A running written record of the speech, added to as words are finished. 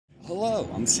Hello,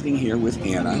 I'm sitting here with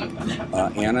Anna.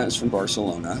 Anna is from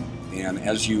Barcelona, and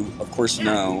as you of course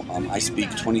know, I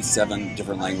speak 27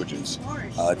 different languages.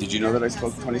 Did you know that I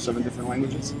spoke 27 different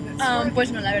languages?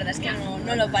 Pues no, la verdad es que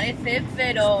no lo parece,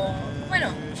 pero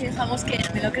bueno, si dejamos que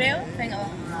me lo creo, venga, va.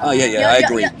 Oh, yeah, I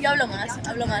agree. Yo hablo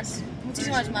más,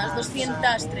 muchísimas más,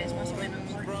 203 más o menos.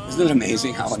 Isn't it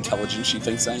amazing how intelligent she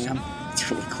thinks I am?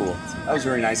 It's really cool. That was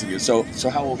very nice of you. So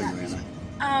how old are you, Anna?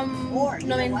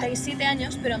 97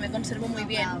 años, pero me conservo muy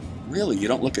bien. Really? You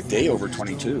don't look a day over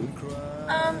 22.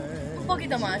 Un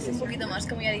poquito más,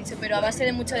 como ya he dicho, pero a base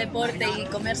de mucho deporte y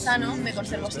comer sano, me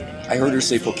conservo así de bien. I heard her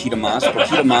say poquito más.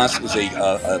 Poquito más is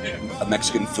a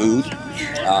Mexican food.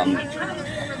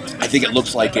 I think it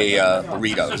looks like a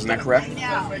burrito. Isn't that correct?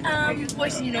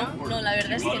 Pues no, la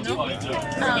verdad es que no.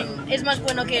 Es más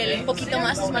bueno que el poquito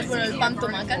más, es más bueno el pan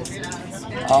tomacas.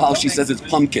 Oh, she says it's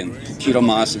pumpkin. Poquito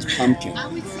más is pumpkin.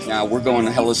 Now, we're going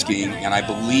heli-skiing, and I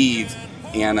believe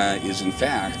Anna is, in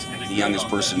fact, the youngest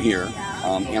person here.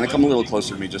 Anna, come a little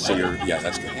closer to me just so you're... Yeah,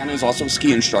 that's good. Anna is also a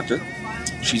ski instructor.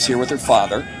 She's here with her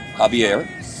father, Javier.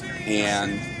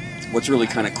 And what's really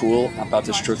kind of cool about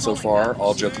this trip so far,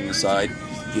 all joking aside,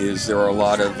 is there are a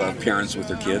lot of parents with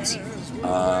their kids.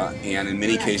 And in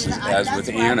many cases, as with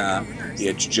Anna,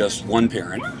 it's just one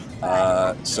parent.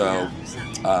 Anna,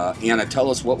 tell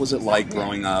us, what was it like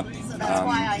growing up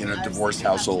in a divorced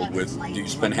household? Do you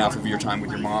spend half of your time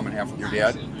with your mom and half with your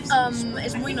dad?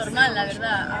 Es muy normal, la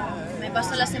verdad. Me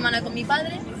paso la semana con mi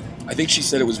padre. I think she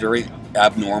said it was very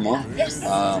abnormal. Yes,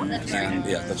 that's right. And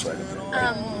yeah, that's right.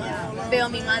 Veo a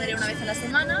mi madre una vez a la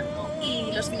semana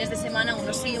y los fines de semana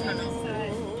uno sí, uno no.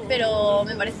 Pero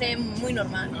me parece muy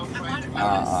normal.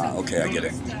 Okay, I get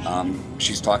it.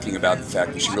 She's talking about the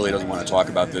fact that she really doesn't want to talk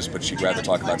about this, but she'd rather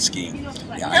talk about skiing.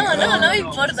 Yeah, no me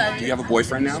importa. Do you have a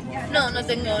boyfriend now? No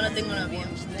tengo novio.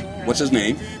 What's his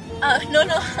name?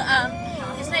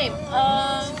 His name.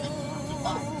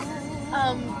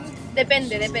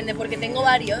 Depende, porque tengo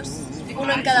varios.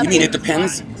 Uno en cada You mean it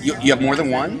depends? You have more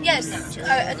than one? Yes,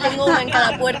 tengo uno en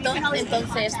cada puerto,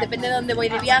 entonces depende de dónde voy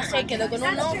de viaje, quedo con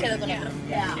uno, quedo con otro.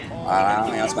 Let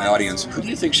me ask my audience, who do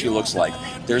you think she looks like?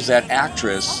 There's that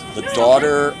actress, the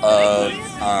daughter of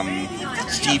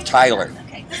Steve Tyler.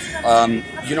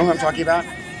 You know who I'm talking about?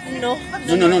 No.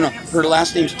 Her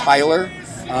last name's Tyler.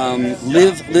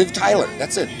 Liv Tyler.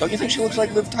 That's it. Don't you think she looks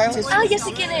like Liv Tyler? Ya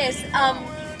sé quién es.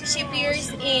 She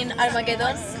appears in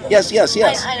Armageddon. Yes.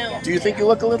 I know. Do you think you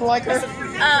look a little like her?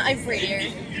 I'm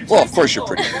prettier. Well, of course you're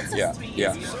pretty. Yeah.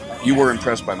 You were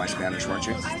impressed by my Spanish, weren't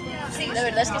you? Sí, la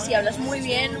verdad es que sí, hablas muy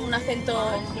bien, un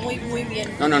acento muy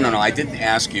bien. No. I didn't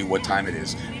ask you what time it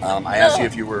is. I asked you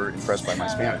if you were impressed by my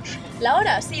Spanish. La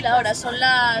hora, sí, la hora. Son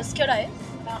las... ¿Qué hora es?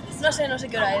 No sé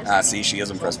qué hora es. See, she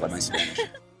is impressed by my Spanish.